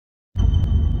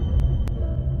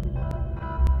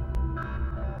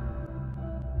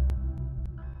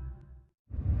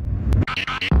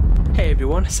Hey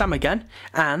everyone, Sam again,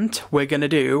 and we're going to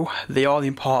do the all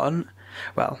important,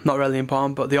 well, not really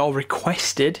important, but the all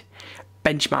requested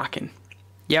benchmarking.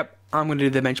 Yep, I'm going to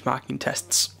do the benchmarking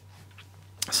tests.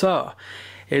 So,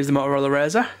 here's the Motorola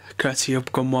Razr, courtesy of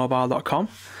gunmobile.com,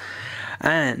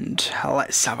 and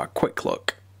let's have a quick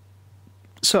look.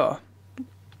 So,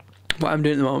 what I'm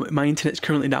doing at the moment, my internet's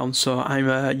currently down, so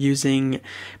I'm using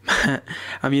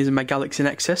my Galaxy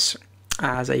Nexus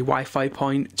as a Wi-Fi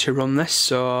point to run this,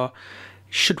 so it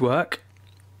should work.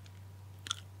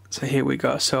 So here we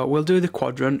go. So we'll do the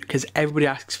Quadrant because everybody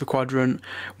asks for Quadrant,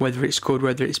 whether it's good,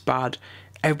 whether it's bad.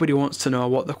 Everybody wants to know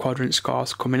what the Quadrant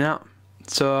score's coming at.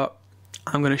 So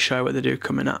I'm going to show you what they do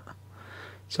coming at.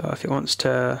 So if it wants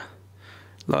to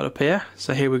load up here,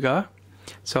 so here we go.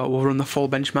 So we'll run the full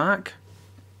benchmark.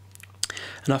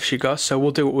 And off she goes. So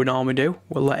we'll do what we normally do.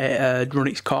 We'll let it run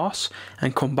its course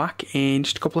and come back in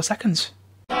just a couple of seconds.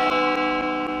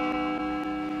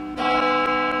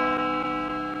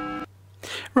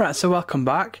 Right, so welcome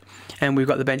back, and we've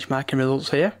got the benchmarking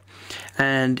results here,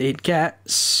 and it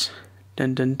gets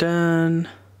an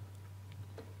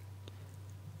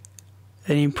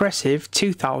impressive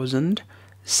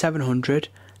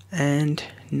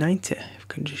 2,790. If I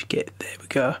can just get, there we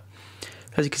go.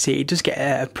 As you can see, it does get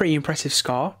a pretty impressive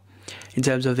score in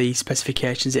terms of the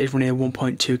specifications. It is running a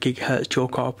 1.2 GHz dual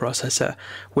core processor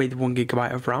with 1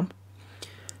 GB of RAM.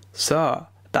 So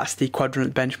that's the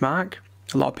Quadrant benchmark.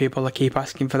 A lot of people keep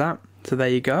asking for that, so there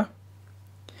you go.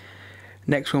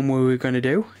 Next one we're going to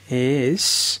do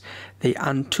is the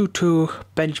AnTuTu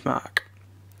benchmark.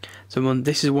 So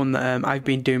this is one that I've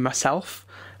been doing myself.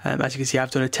 As you can see,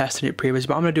 I've done a test on it previously,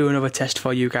 but I'm going to do another test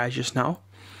for you guys just now.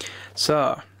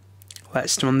 So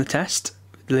let's run the test,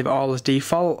 leave it all as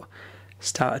default,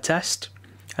 start a test.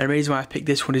 And the reason why I picked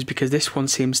this one is because this one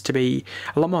seems to be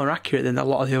a lot more accurate than a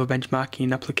lot of the other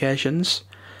benchmarking applications.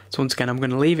 So once again, I'm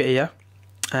going to leave it here,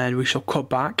 and we shall cut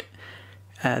back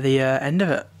at the end of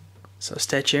it. So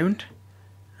stay tuned,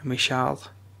 and we shall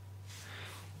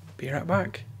be right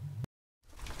back.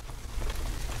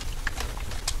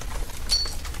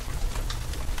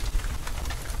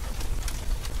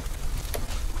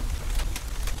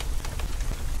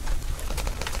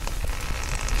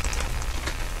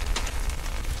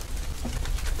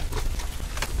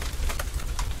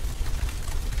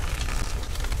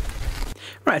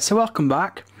 Right, so welcome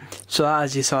back. So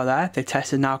as you saw there, the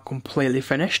test is now completely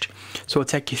finished. So we'll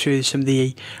take you through some of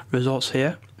the results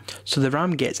here. So the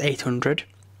RAM gets 800,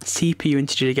 CPU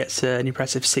integer gets an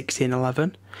impressive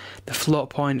 1611, the float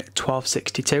point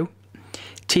 1262,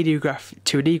 2D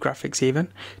graphics even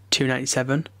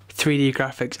 297, 3D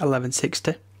graphics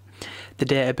 1160, the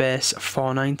database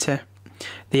 490,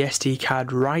 the SD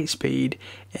card write speed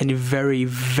and very,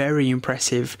 very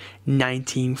impressive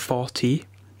 1940.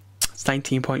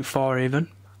 19.4 even,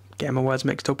 getting my words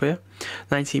mixed up here,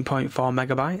 19.4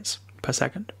 megabytes per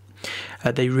second.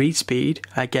 The read speed,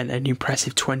 again an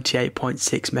impressive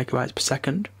 28.6 megabytes per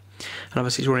second, and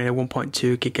obviously it's running a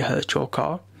 1.2 gigahertz dual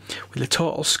core with a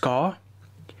total score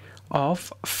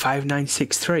of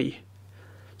 5963.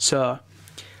 So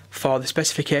for the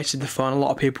specifications of the phone, a lot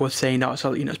of people were saying that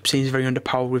it seems very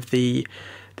underpowered with the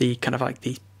kind of like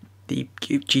the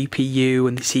GPU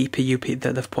and the CPU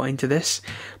that they've put into this,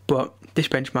 but this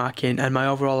benchmarking and my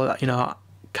overall,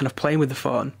 kind of playing with the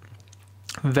phone,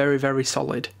 very, very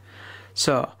solid.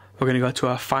 So we're going to go to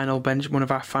our one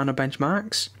of our final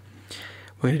benchmarks.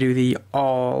 We're going to do the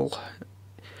all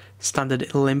standard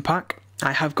Linpack.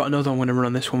 I have got another one I'm going to run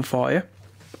on this one for you.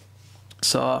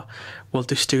 So we'll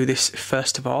just do this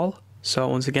first of all. So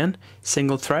once again,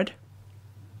 single thread.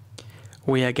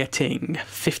 We are getting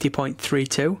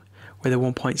 50.32 with a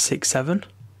 1.67,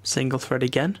 single thread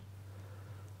again,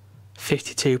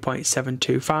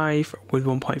 52.725 with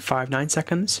 1.59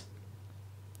 seconds,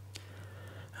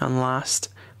 and last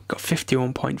we've got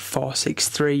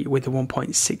 51.463 with a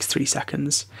 1.63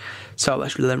 seconds. So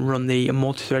let's then run the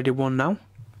multi-threaded one now.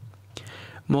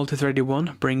 Multi-threaded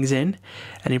one brings in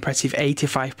an impressive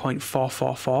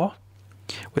 85.444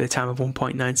 with a time of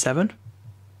 1.97.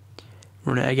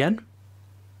 Run it again.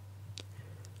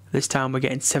 This time we're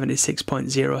getting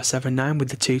 76.079 with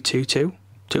the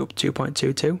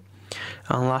 2.22,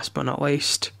 and last but not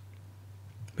least,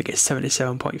 we get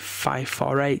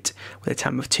 77.548 with a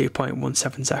time of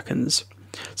 2.17 seconds.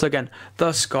 So again,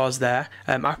 those scores there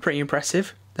are pretty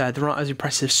impressive. They're not as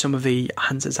impressive as some of the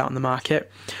handsets out on the market,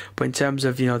 but in terms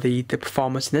of the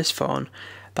performance in this phone,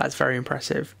 that's very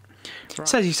impressive. Right.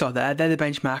 So as you saw there, they're the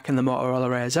benchmark and the Motorola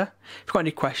Razr. If you've got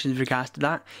any questions with regards to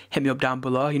that, hit me up down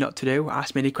below. You know what to do.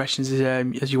 Ask me any questions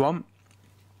as you want.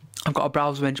 I've got a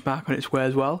browser benchmark on its way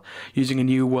as well, using a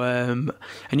new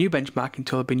benchmarking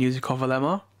tool I've been using called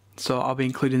Lemma. So I'll be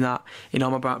including that in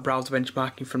all my browser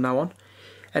benchmarking from now on.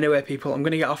 Anyway, people, I'm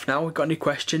going to get off now. If you've got any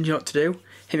questions, you know what to do.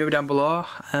 Hit me down below,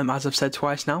 as I've said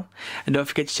twice now. And don't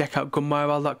forget to check out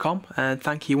gunmobile.com. And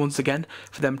thank you once again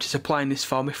for them to supplying this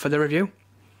for me for the review.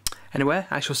 Anyway,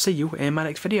 I shall see you in my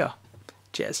next video.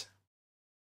 Cheers.